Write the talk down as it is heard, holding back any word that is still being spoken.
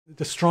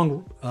The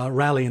strong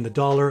rally in the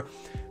dollar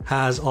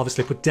has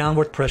obviously put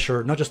downward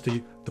pressure, not just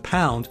the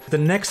pound. The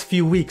next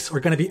few weeks are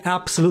going to be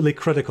absolutely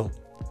critical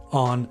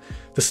on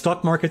the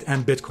stock market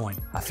and Bitcoin.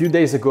 A few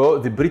days ago,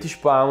 the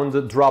British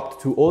pound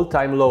dropped to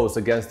all-time lows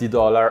against the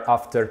dollar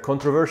after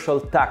controversial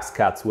tax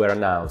cuts were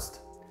announced.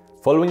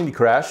 Following the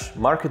crash,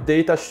 market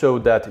data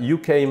showed that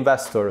UK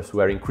investors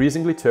were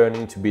increasingly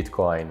turning to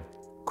Bitcoin.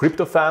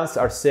 Crypto fans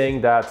are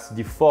saying that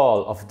the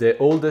fall of the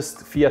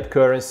oldest fiat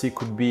currency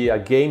could be a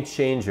game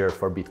changer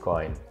for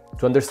Bitcoin.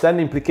 To understand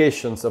the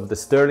implications of the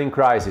sterling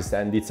crisis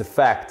and its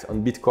effect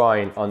on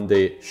Bitcoin on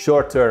the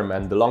short term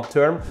and the long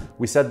term,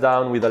 we sat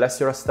down with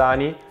Alessio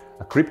Rastani,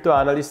 a crypto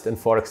analyst and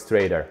forex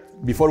trader.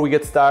 Before we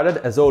get started,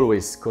 as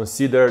always,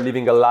 consider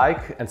leaving a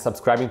like and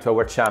subscribing to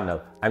our channel.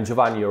 I'm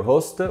Giovanni, your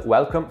host.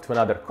 Welcome to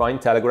another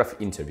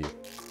Cointelegraph interview.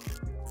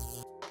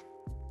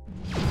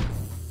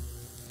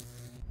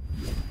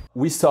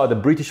 We saw the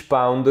British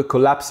pound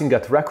collapsing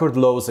at record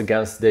lows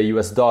against the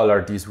US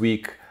dollar this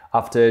week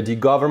after the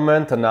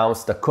government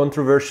announced a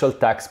controversial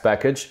tax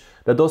package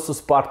that also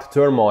sparked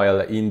turmoil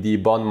in the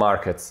bond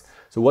markets.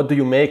 So what do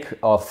you make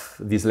of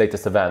these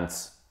latest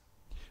events?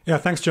 Yeah,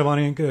 thanks,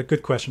 Giovanni.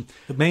 Good question.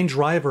 The main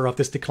driver of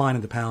this decline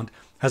in the pound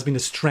has been the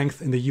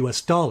strength in the US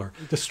dollar.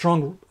 The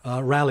strong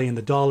rally in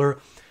the dollar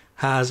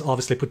has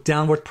obviously put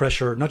downward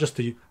pressure, not just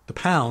the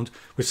pound.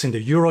 We've seen the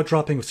euro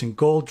dropping, we've seen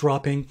gold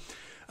dropping.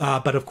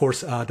 But of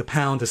course, the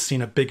pound has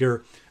seen a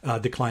bigger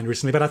decline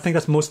recently. But I think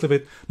that's most of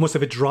it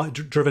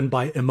driven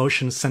by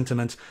emotion,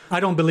 sentiment. I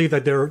don't believe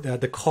that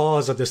the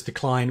cause of this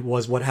decline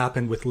was what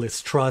happened with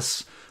Liz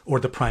Truss or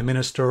the Prime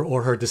Minister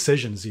or her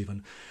decisions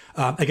even.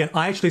 Again,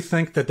 I actually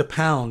think that the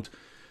pound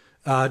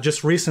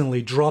just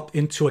recently dropped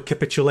into a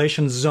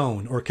capitulation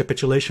zone or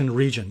capitulation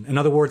region. In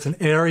other words, an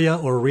area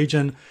or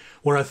region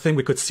where I think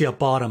we could see a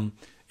bottom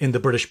in the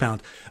British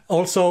pound.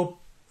 Also,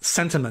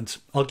 sentiment.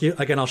 I'll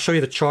show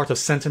you the chart of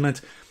sentiment.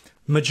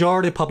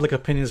 Majority of public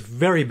opinion is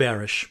very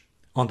bearish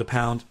on the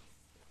pound,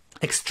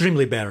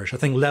 extremely bearish. I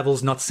think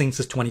levels not seen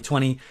since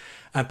 2020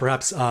 and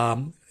perhaps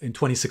in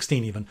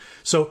 2016 even.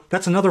 So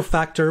that's another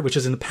factor which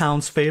is in the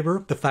pound's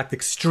favor, the fact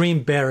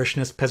extreme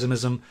bearishness,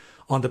 pessimism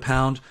on the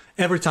pound.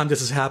 Every time this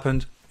has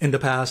happened in the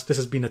past, this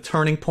has been a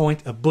turning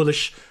point, a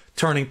bullish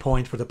turning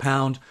point for the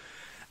pound.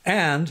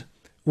 And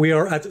we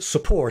are at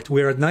support.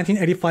 We are at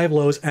 1985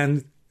 lows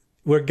and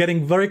we're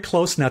getting very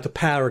close now to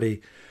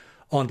parity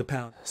on the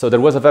pound. So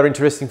there was a very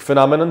interesting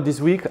phenomenon this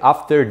week.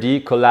 After the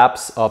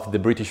collapse of the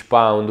British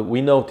pound,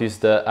 we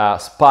noticed a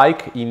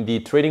spike in the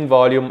trading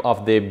volume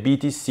of the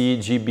BTC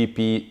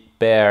GBP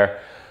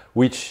pair,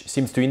 which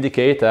seems to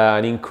indicate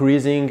an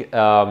increasing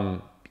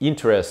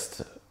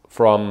interest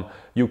from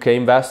UK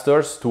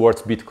investors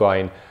towards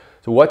Bitcoin.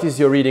 So what is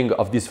your reading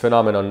of this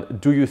phenomenon?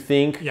 Do you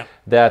think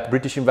that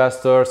British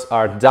investors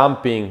are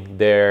dumping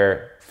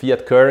their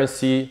fiat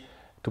currency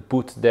to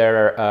put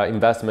their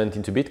investment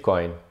into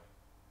Bitcoin?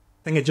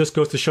 I think it just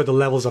goes to show the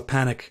levels of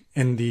panic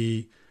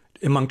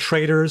among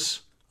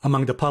traders,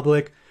 among the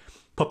public.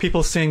 But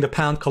people seeing the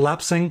pound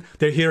collapsing,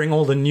 they're hearing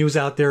all the news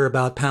out there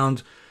about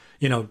pound,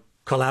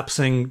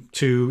 collapsing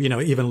to,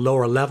 even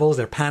lower levels.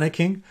 They're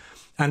panicking.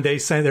 And they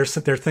say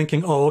they're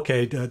thinking, oh,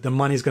 okay, the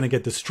money's going to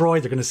get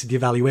destroyed. They're going to see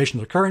devaluation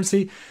of the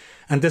currency.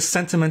 And this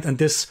sentiment and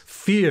this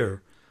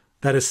fear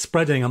that is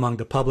spreading among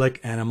the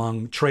public and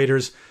among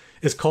traders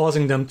is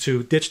causing them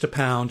to ditch the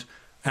pound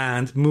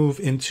and move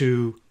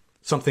into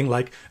something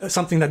that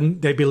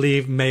they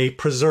believe may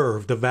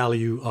preserve the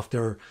value of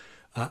their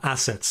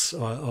assets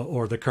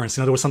or the currency.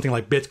 In other words, something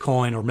like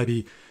Bitcoin or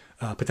maybe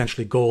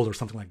potentially gold or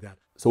something like that.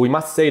 So we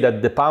must say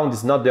that the pound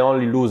is not the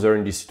only loser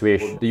in this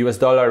situation. The US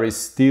dollar is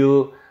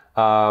still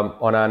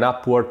on an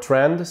upward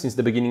trend since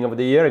the beginning of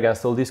the year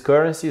against all these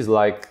currencies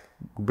like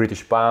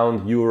British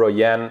pound, euro,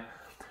 yen.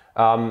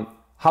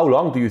 How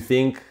long do you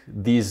think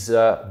this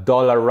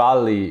dollar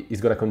rally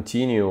is going to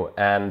continue,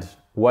 and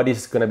what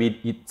is going to be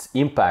its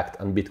impact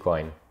on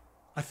Bitcoin?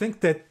 I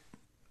think that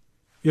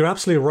you're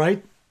absolutely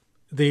right.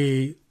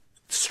 The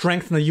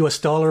strength in the US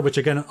dollar, which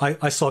again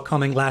I saw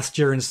coming last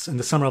year in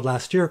the summer of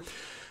last year,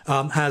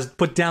 has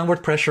put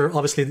downward pressure.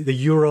 Obviously, the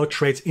euro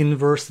trades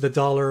inverse to the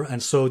dollar,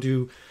 and so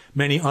do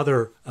many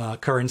other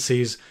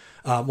currencies.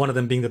 One of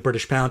them being the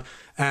British pound.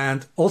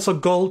 And also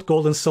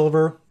gold and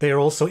silver, they are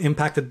also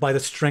impacted by the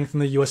strength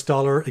in the US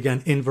dollar.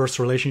 Again, inverse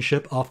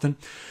relationship often.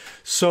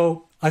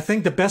 So I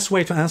think the best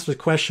way to answer the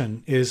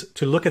question is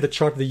to look at the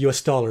chart of the US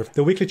dollar,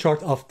 the weekly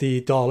chart of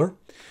the dollar.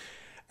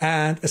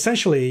 And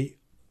essentially,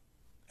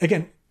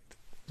 again,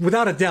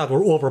 without a doubt,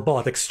 we're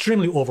overbought,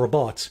 extremely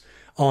overbought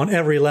on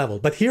every level.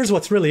 But here's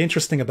what's really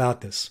interesting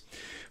about this.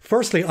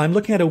 Firstly, I'm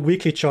looking at a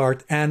weekly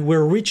chart and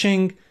we're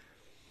reaching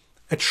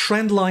a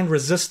trend line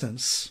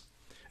resistance.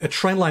 A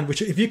trend line,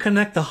 which if we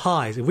connect the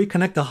highs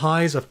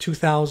of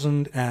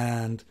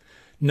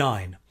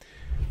 2009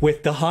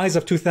 with the highs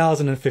of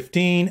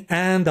 2015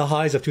 and the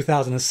highs of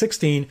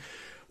 2016,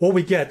 what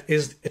we get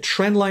is a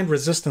trend line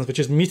resistance, which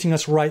is meeting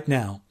us right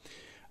now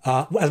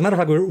As a matter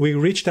of fact, we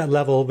reached that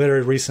level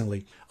very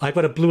recently. I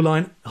put a blue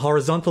line,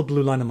 horizontal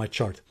blue line on my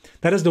chart.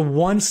 That is the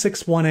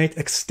 1618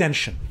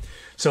 extension.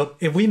 So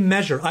if we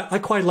measure, I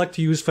quite like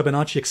to use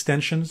Fibonacci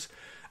extensions.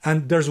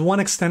 And there's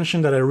one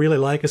extension that I really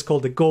like. It's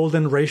called the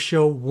golden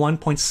ratio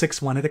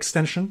 1.618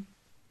 extension.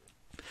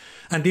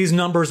 And these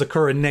numbers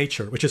occur in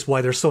nature, which is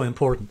why they're so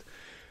important.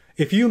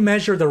 If you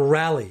measure the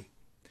rally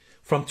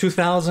from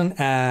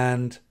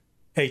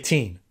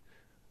 2018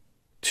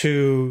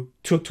 to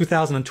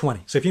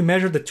 2020. So if you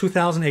measure the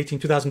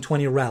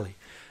 2018-2020 rally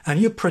and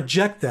you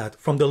project that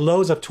from the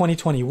lows of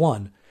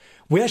 2021,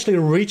 we actually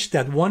reached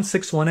that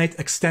 1618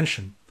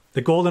 extension,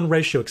 the golden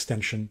ratio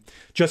extension,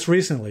 just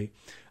recently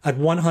at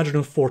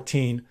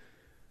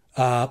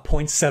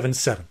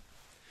 114.77.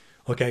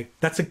 Okay,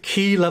 that's a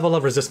key level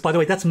of resistance. By the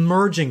way, that's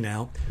merging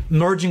now,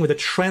 merging with a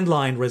trend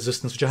line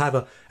resistance, which I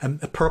have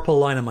a purple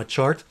line on my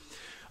chart.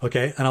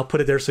 Okay, and I'll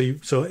put it there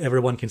so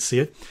everyone can see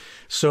it.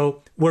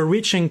 So we're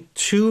reaching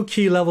two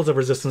key levels of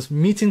resistance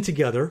meeting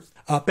together.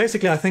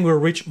 Basically, I think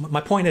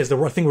my point is that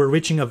I think we're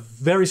reaching a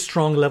very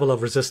strong level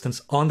of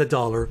resistance on the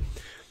dollar.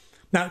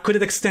 Now, could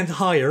it extend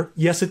higher?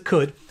 Yes, it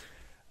could.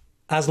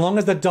 As long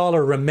as the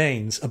dollar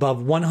remains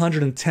above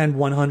 110,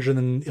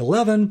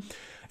 111,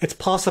 it's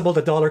possible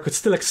the dollar could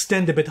still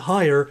extend a bit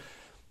higher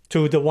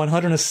to the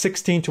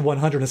 $116 to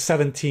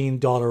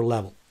 $117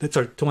 level.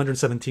 Sorry,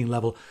 217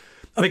 level.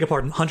 I beg your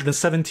pardon,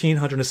 117,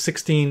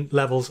 116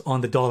 levels on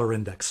the dollar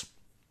index.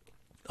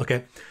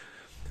 Okay.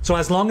 So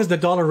as long as the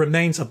dollar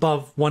remains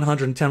above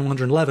 110,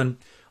 111,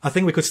 I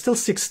think we could still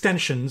see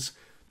extensions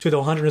to the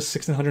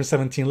 116,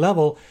 117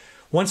 level.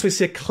 Once we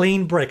see a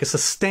clean break, a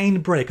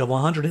sustained break of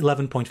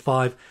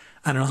 111.5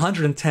 and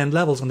 110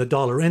 levels on the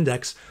dollar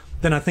index,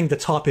 then I think the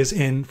top is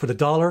in for the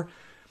dollar.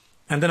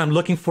 And then I'm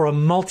looking for a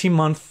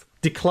multi-month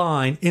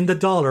decline in the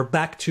dollar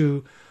back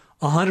to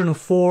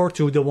 104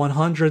 to the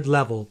 100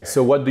 level.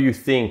 So what do you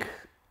think?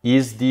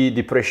 Is the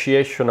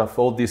depreciation of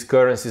all these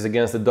currencies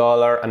against the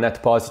dollar a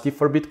net positive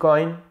for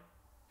Bitcoin?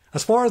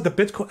 As far as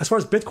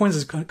Bitcoin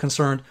is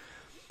concerned,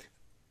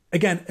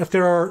 again, if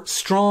there are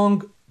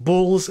strong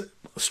bulls,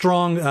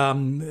 strong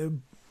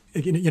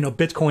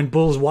Bitcoin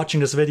bulls watching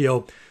this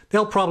video,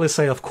 they'll probably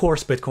say, of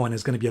course, Bitcoin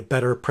is going to be a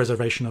better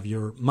preservation of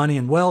your money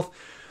and wealth.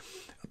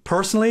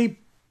 Personally,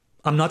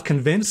 I'm not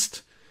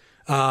convinced.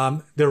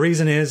 The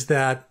reason is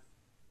that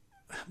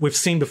we've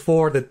seen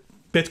before that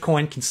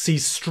Bitcoin can see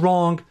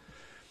strong.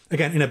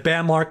 Again, in a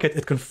bear market,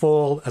 it can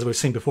fall, as we've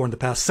seen before in the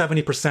past,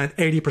 70%,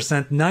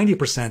 80%,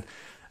 90%,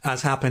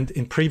 as happened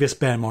in previous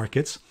bear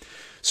markets.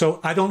 So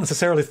I don't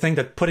necessarily think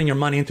that putting your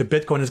money into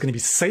Bitcoin is going to be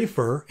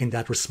safer in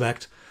that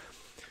respect.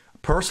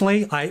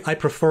 Personally, I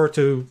prefer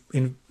to,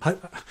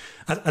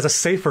 as a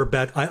safer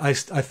bet, I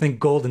think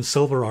gold and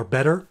silver are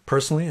better,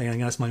 personally. I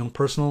think that's my own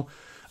personal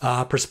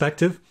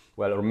perspective.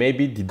 Well, or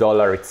maybe the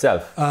dollar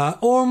itself.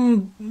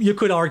 Or you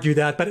could argue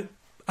that, but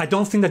I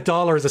don't think the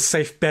dollar is a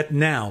safe bet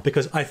now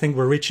because I think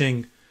we're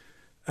reaching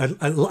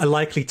a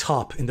likely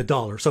top in the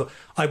dollar. So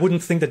I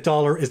wouldn't think the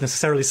dollar is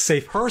necessarily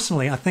safe.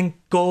 Personally, I think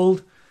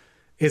gold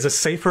is a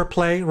safer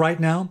play right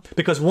now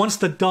because once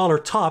the dollar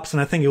tops,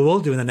 and I think it will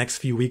do in the next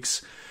few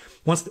weeks,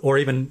 or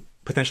even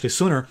potentially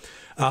sooner,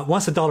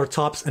 once the dollar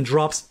tops and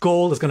drops,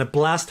 gold is going to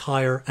blast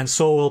higher, and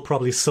so will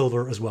probably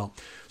silver as well.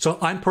 So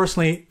I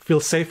personally feel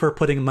safer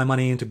putting my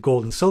money into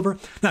gold and silver.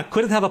 Now,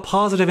 could it have a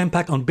positive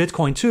impact on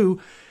Bitcoin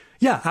too?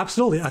 Yeah,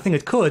 absolutely. I think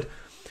it could.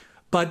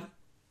 But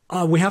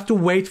we have to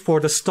wait for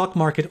the stock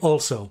market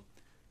also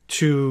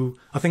to,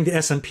 I think the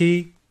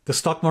S&P, the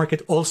stock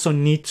market also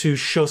need to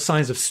show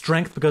signs of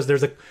strength because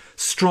there's a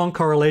strong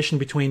correlation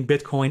between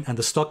Bitcoin and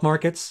the stock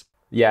markets.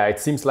 Yeah, it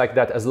seems like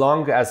that as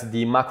long as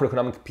the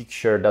macroeconomic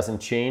picture doesn't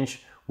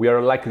change, we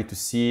are likely to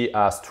see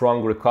a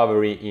strong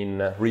recovery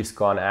in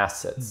risk-on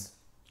assets.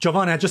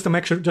 Giovanni, just to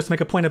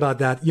make a point about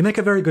that, you make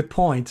a very good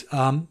point.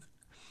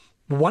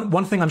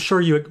 One thing I'm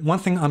sure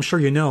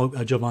you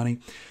know, Giovanni,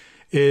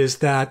 is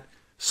that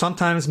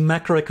sometimes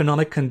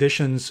macroeconomic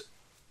conditions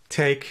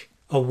take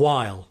a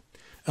while.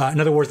 In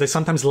other words, they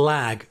sometimes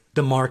lag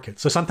the market.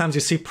 So sometimes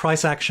you see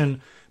price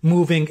action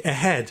moving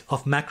ahead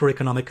of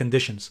macroeconomic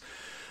conditions.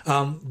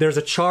 There's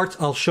a chart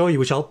I'll show you,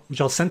 which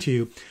I'll send to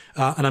you,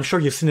 and I'm sure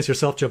you've seen this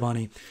yourself,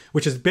 Giovanni,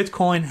 which is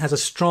Bitcoin has a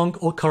strong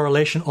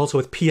correlation also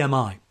with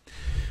PMI.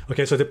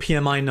 Okay, so the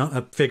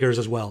PMI figures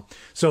as well.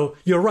 So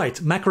you're right,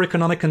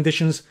 macroeconomic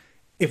conditions.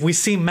 If we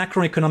see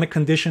macroeconomic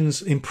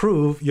conditions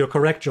improve, you're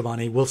correct,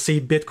 Giovanni. We'll see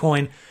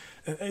Bitcoin.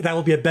 That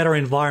will be a better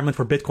environment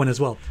for Bitcoin as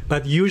well.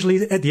 But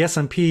usually the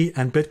S&P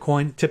and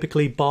Bitcoin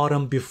typically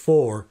bottom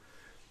before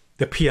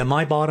the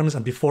PMI bottoms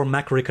and before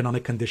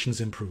macroeconomic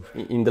conditions improve.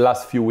 In the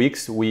last few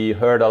weeks, we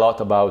heard a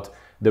lot about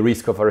the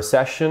risk of a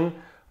recession.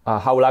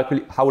 How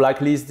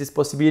likely is this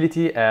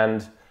possibility,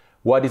 and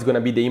what is going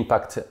to be the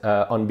impact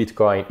on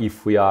Bitcoin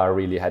if we are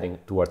really heading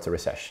towards a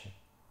recession?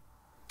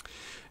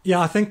 Yeah,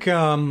 I think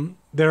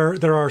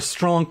there are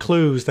strong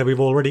clues that we've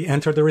already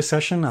entered the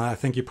recession. I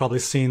think you've probably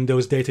seen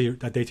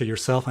that data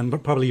yourself,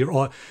 and probably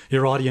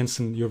your audience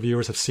and your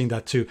viewers have seen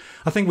that too.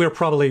 I think we're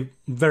probably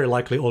very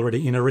likely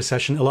already in a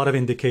recession. A lot of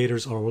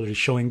indicators are already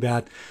showing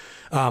that.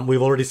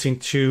 We've already seen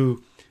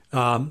two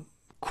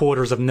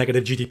quarters of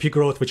negative GDP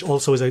growth, which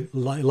also is a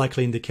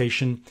likely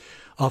indication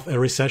of a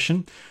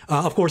recession.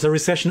 Of course, a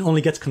recession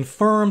only gets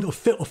confirmed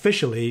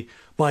officially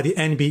by the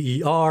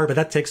NBER, but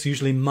that takes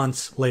usually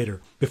months later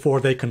before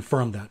they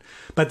confirm that.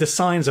 But the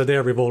signs are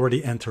there. We've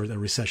already entered a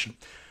recession.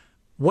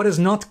 What is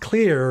not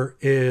clear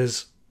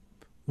is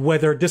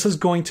whether this is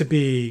going to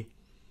be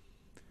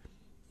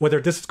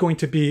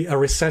a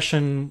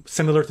recession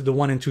similar to the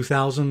one in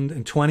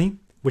 2020,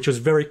 which was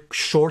very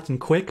short and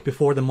quick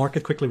before the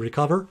market quickly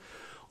recovered,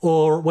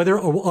 or whether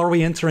are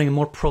we entering a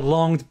more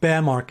prolonged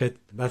bear market.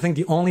 I think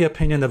the only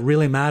opinion that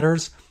really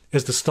matters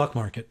is the stock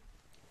market.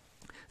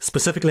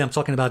 Specifically, I'm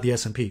talking about the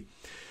S&P.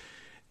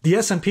 The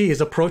S&P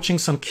is approaching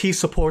some key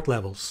support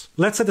levels.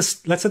 Let's say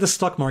the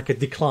stock market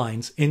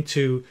declines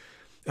into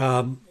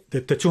the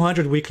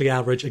 200 weekly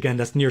average. Again,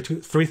 that's near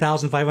to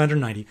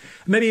 3,590.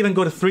 Maybe even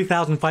go to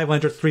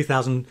 3,500,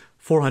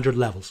 3,400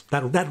 levels.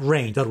 That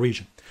range, that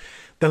region.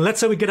 Then let's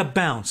say we get a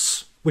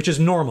bounce, which is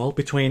normal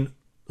between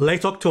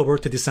late October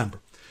to December.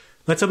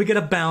 Let's say we get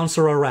a bounce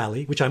or a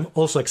rally, which I'm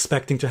also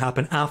expecting to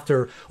happen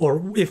after,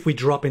 or if we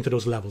drop into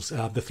those levels,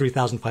 the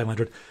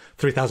 3,500,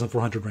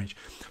 3,400 range.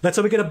 Let's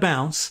say we get a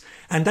bounce,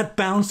 and that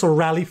bounce or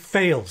rally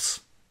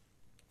fails.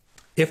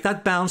 If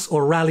that bounce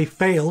or rally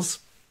fails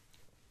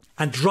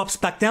and drops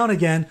back down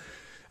again,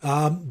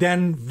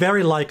 then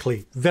very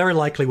likely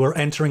we're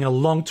entering a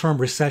long-term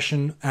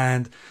recession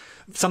and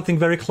something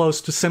very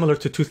close to similar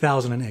to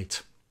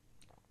 2008.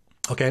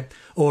 Okay,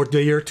 or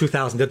the year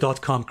 2000, the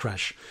dot-com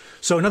crash.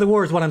 So in other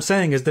words, what I'm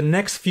saying is the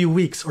next few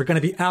weeks are going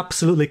to be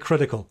absolutely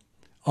critical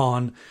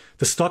on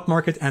the stock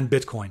market and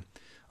Bitcoin.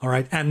 All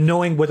right, and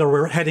knowing whether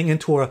we're heading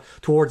into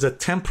towards a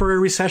temporary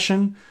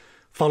recession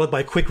followed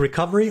by a quick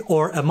recovery,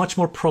 or a much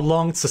more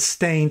prolonged,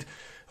 sustained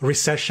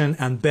recession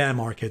and bear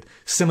market,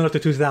 similar to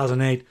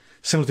 2008,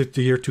 similar to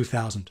the year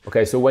 2000.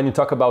 Okay, so when you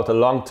talk about a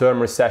long-term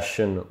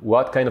recession,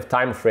 what kind of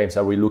time frames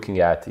are we looking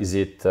at? Is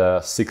it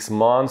 6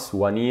 months,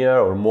 1 year,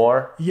 or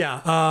more?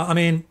 Yeah, I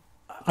mean,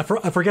 I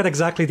forget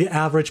exactly the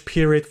average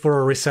period for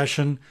a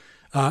recession.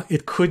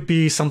 It could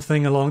be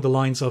something along the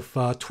lines of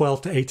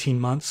 12 to 18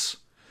 months.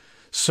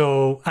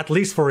 So at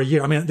least for a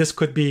year. I mean, this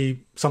could be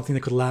something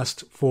that could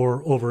last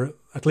for over,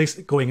 at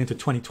least going into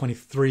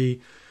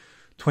 2023,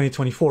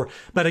 2024.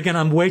 But again,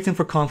 I'm waiting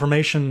for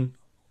confirmation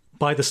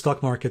by the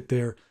stock market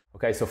there.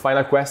 Okay, so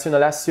final question,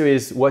 Alessio,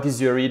 is what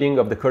is your reading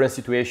of the current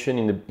situation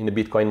in the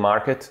Bitcoin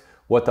market?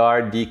 What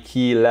are the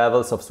key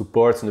levels of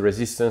supports and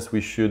resistance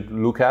we should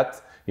look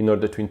at in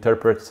order to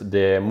interpret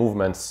the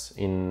movements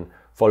in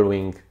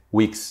following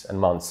weeks and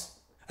months?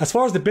 As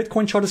far as the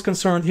Bitcoin chart is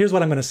concerned, here's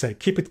what I'm going to say.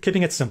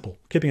 Keeping it simple.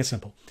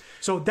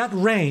 So that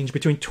range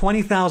between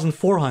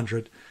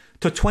 20,400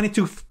 to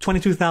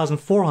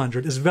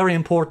 22,400 is very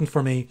important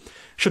for me.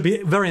 Should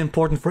be very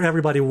important for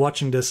everybody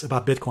watching this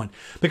about Bitcoin.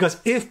 Because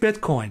if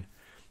Bitcoin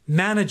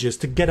manages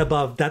to get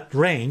above that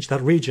range,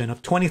 that region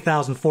of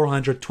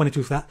 20,400,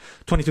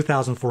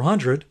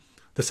 22,400,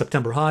 the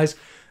September highs,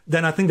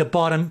 then I think the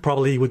bottom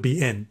probably would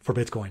be in for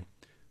Bitcoin.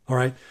 All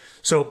right.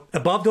 So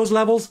above those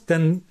levels,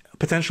 then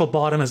potential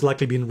bottom has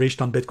likely been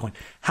reached on Bitcoin.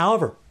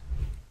 However,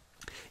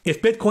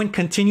 if Bitcoin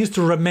continues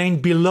to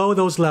remain below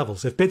those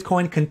levels, if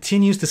Bitcoin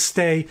continues to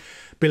stay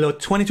below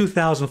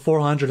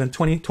 22,400 and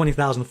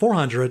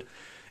 20,400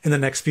 in the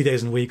next few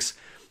days and weeks,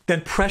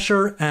 then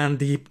pressure and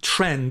the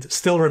trend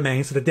still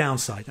remains to the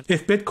downside.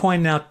 If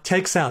Bitcoin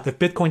takes out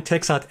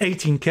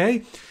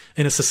 18K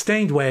in a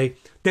sustained way,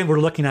 then we're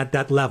looking at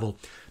that level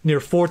near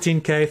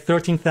 14K,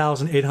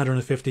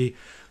 13,850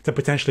 to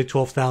potentially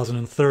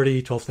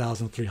 12,030,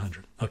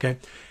 12,300. Okay,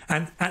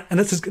 and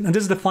this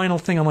is the final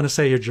thing I want to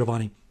say here,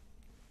 Giovanni.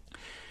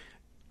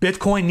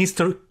 Bitcoin needs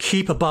to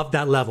keep above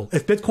that level.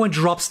 If Bitcoin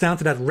drops down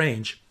to that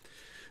range,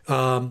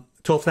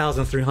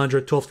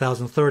 12,300,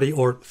 12,030,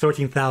 or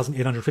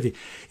 13,850,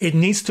 it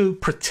needs to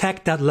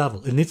protect that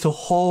level. It needs to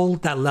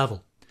hold that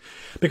level.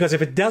 Because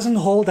if it doesn't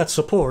hold that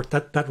support,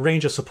 that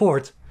range of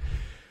support,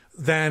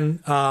 then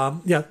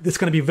it's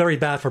going to be very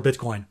bad for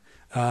Bitcoin.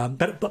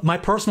 But my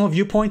personal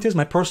view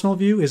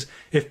is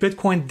if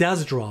Bitcoin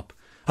does drop,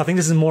 I think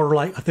this is more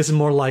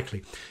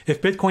likely.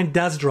 If Bitcoin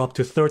does drop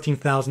to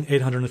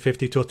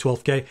 13,850 to a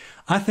 12K,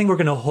 I think we're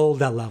going to hold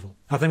that level.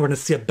 I think we're going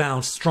to see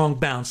a strong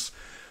bounce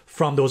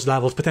from those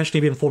levels,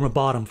 potentially even form a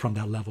bottom from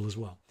that level as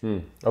well.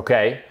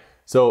 Okay,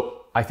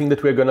 so I think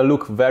that we're going to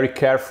look very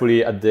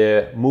carefully at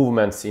the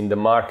movements in the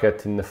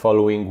market in the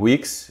following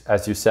weeks.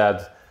 As you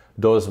said,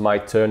 those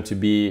might turn to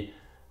be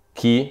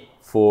key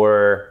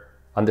for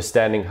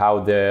understanding how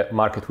the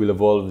market will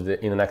evolve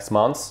in the next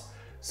months.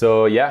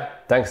 So yeah,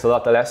 thanks a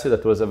lot, Alessio.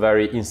 That was a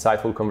very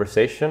insightful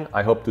conversation.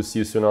 I hope to see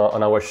you soon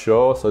on our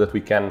show so that we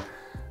can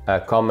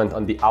comment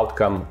on the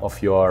outcome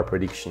of your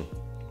prediction.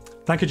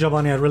 Thank you,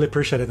 Giovanni. I really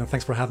appreciate it. And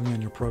thanks for having me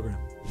on your program.